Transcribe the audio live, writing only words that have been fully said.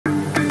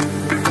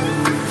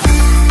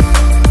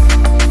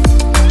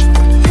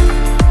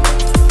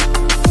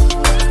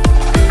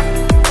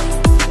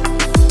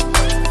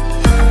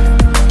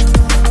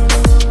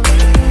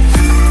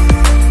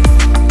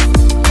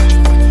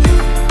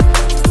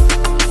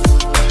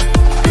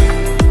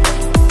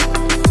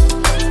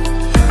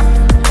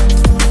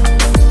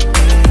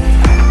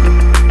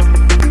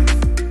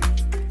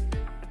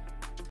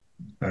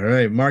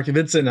Mark and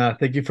Vincent,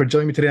 thank you for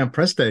joining me today on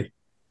Press Day.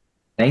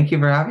 Thank you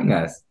for having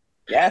us.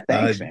 Yeah, Uh,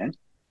 thanks, man.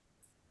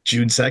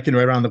 June 2nd,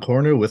 right around the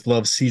corner with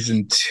Love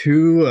Season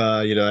 2.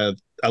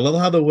 I love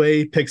how the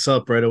way picks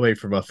up right away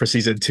for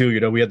Season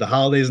 2. We had the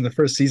holidays in the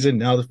first season.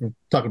 Now we're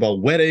talking about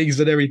weddings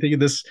and everything in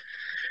this.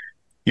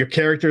 Your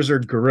characters are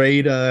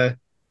great. How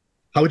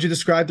would you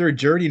describe their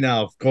journey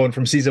now, going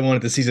from Season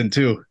 1 to Season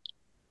 2?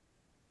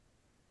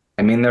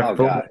 I mean, they're Oh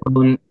full God.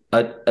 blown.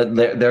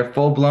 They're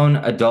full blown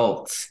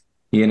adults.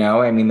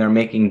 I mean, they're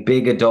making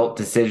big adult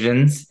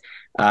decisions.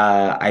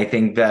 I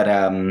think that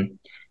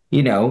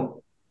you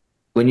know,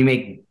 when you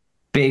make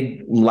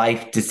big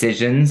life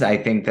decisions, I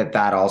think that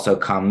that also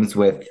comes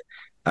with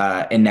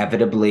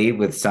inevitably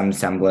with some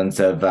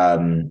semblance of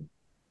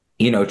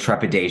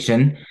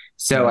trepidation.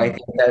 So I Mm,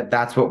 think that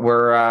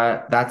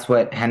that's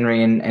what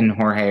Henry and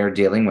Jorge are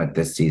dealing with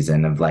this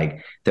season of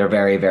like they're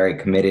very, very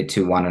committed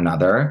to one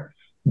another,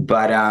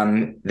 but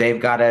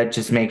they've got to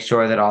just make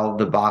sure that all of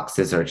the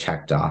boxes are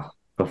checked off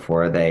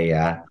before they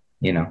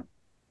you know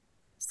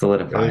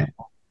solidify. really?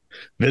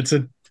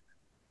 Vincent?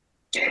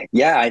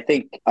 Yeah, I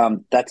think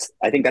that's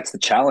the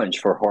challenge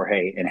for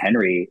Jorge and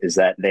Henry is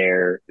that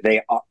they're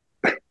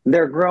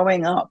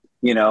growing up.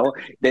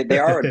 They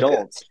are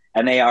adults,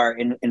 and they are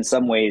in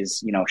some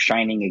ways,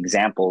 shining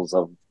examples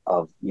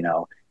of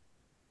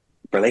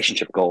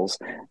relationship goals,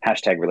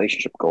 hashtag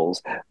relationship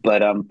goals.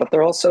 But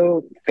they're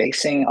also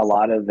facing a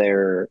lot of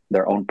their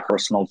own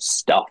personal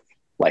stuff,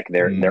 like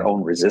their Mm,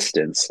 own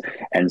resistance.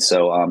 And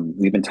so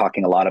we've been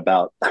talking a lot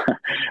about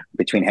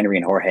between Henry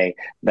and Jorge,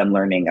 them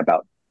learning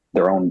about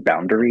their own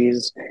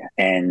boundaries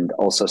and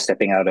also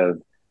stepping out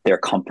of their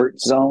comfort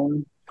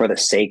zone for the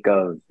sake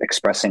of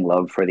expressing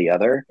love for the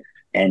other,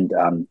 and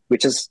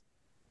which is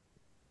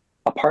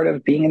a part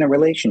of being in a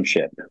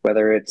relationship,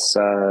 whether it's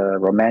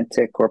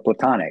romantic or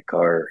platonic,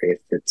 or if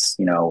it's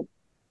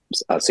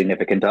a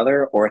significant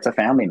other or it's a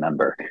family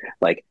member.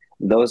 Like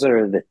those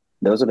are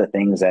the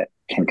things that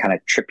can kind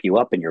of trip you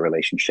up in your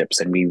relationships,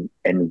 and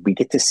we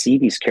get to see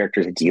these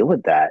characters deal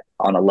with that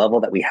on a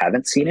level that we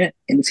haven't seen it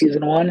in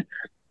season one.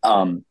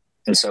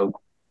 And so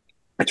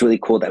it's really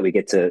cool that we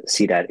get to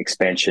see that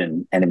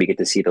expansion, and then we get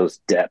to see those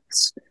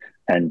depths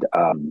and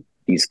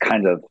these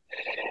kind of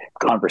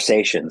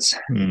conversations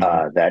mm.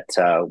 that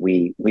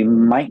we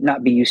might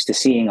not be used to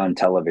seeing on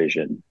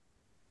television,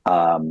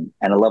 and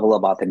a level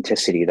of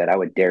authenticity that I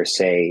would dare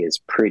say is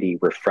pretty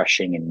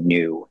refreshing and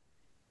new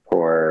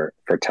for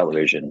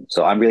television.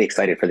 So I'm really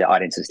excited for the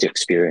audiences to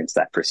experience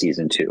that for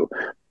season two,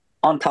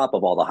 on top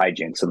of all the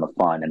hijinks and the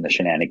fun and the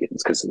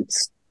shenanigans, because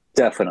it's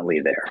definitely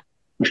there.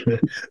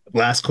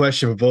 Last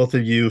question for both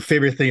of you.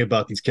 Favorite thing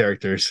about these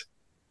characters?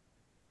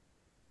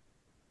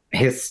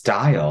 His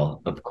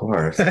style, of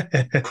course.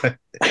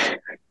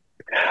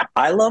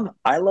 I love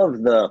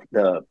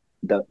the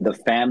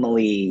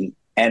family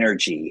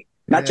energy,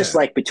 not just Yeah.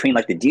 like between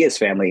like the Diaz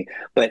family,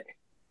 but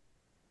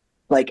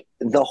like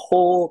the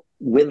whole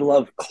with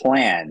love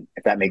clan,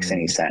 if that makes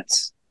any Mm,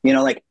 sense.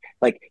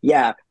 Like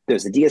yeah,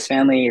 there's the Diaz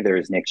family,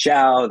 there's Nick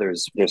Zhao,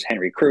 there's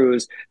Henry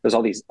Cruz, there's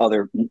all these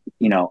other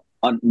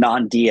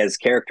non-Diaz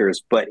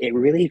characters, but it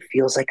really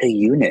feels like a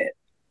unit.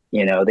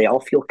 They all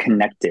feel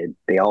connected.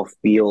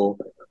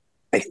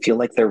 I feel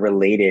like they're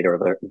related,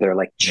 or they're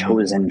like mm.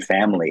 chosen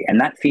family. And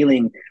that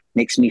feeling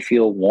makes me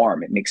feel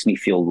warm. It makes me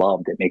feel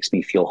loved. It makes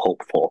me feel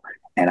hopeful.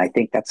 And I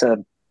think that's a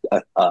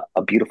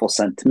beautiful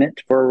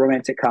sentiment for a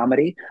romantic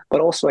comedy,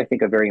 but also I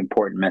think a very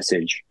important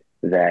message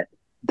that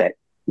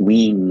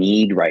we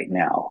need right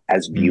now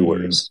as Mm,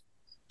 viewers,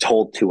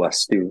 told to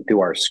us through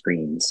our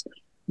screens.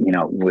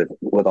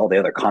 With all the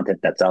other content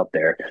that's out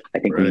there, I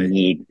think we right.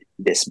 need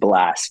this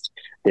blast,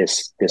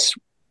 this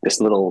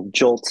little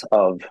jolt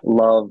of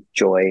love,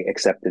 joy,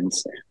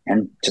 acceptance,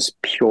 and just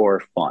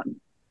pure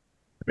fun.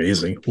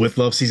 Amazing. With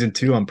Love Season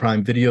 2 on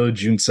Prime Video,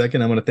 June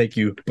 2nd. I want to thank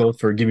you both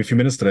for giving me a few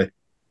minutes today.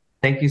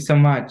 Thank you so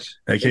much.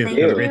 Thank you. Thank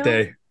Have Thank a you. great you.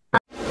 day.